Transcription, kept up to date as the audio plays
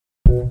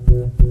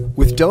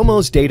With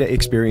Domo's Data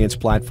Experience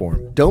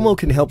platform, Domo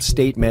can help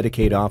state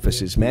Medicaid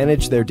offices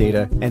manage their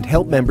data and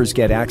help members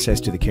get access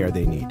to the care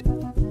they need.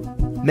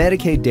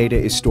 Medicaid data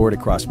is stored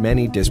across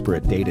many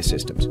disparate data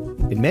systems.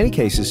 In many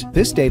cases,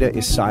 this data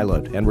is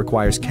siloed and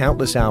requires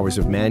countless hours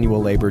of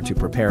manual labor to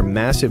prepare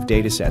massive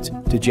data sets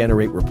to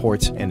generate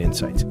reports and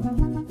insights.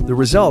 The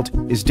result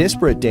is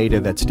disparate data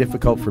that's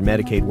difficult for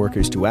Medicaid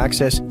workers to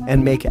access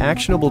and make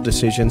actionable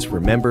decisions for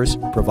members,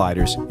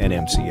 providers, and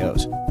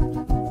MCOs.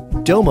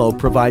 Domo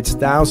provides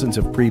thousands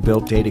of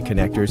pre-built data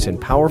connectors and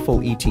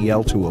powerful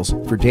ETL tools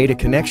for data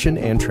connection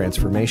and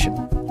transformation.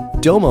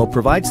 Domo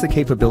provides the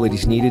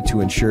capabilities needed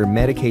to ensure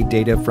Medicaid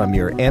data from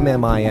your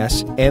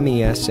MMIS,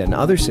 MES, and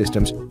other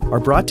systems are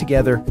brought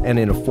together and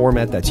in a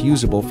format that's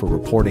usable for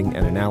reporting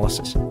and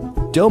analysis.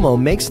 Domo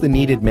makes the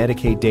needed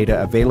Medicaid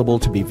data available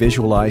to be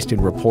visualized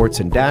in reports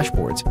and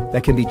dashboards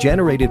that can be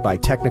generated by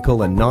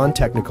technical and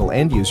non-technical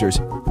end users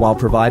while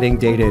providing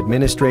data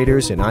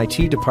administrators and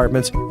IT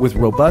departments with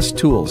robust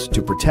tools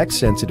to protect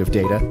sensitive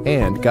data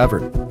and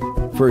govern.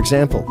 For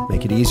example,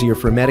 make it easier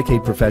for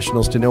Medicaid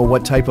professionals to know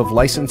what type of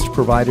licensed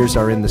providers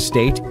are in the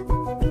state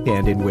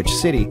and in which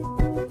city,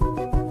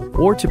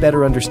 or to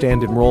better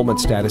understand enrollment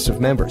status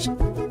of members.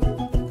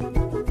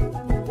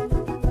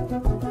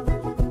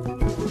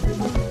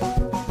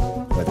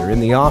 Whether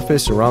in the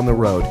office or on the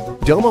road,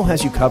 Domo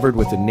has you covered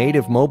with a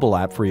native mobile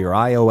app for your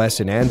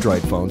iOS and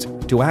Android phones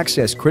to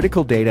access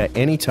critical data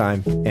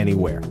anytime,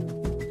 anywhere.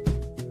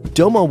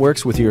 Domo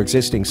works with your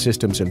existing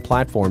systems and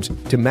platforms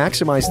to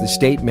maximize the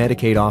state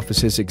Medicaid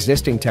office's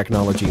existing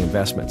technology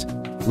investments,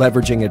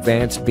 leveraging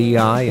advanced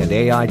BI and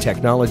AI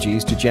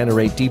technologies to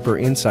generate deeper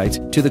insights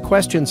to the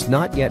questions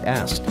not yet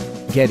asked.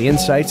 Get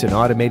insights and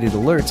automated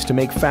alerts to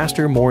make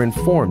faster, more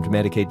informed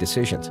Medicaid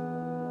decisions.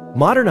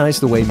 Modernize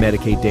the way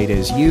Medicaid data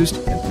is used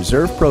and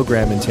preserve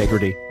program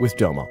integrity with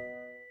Domo.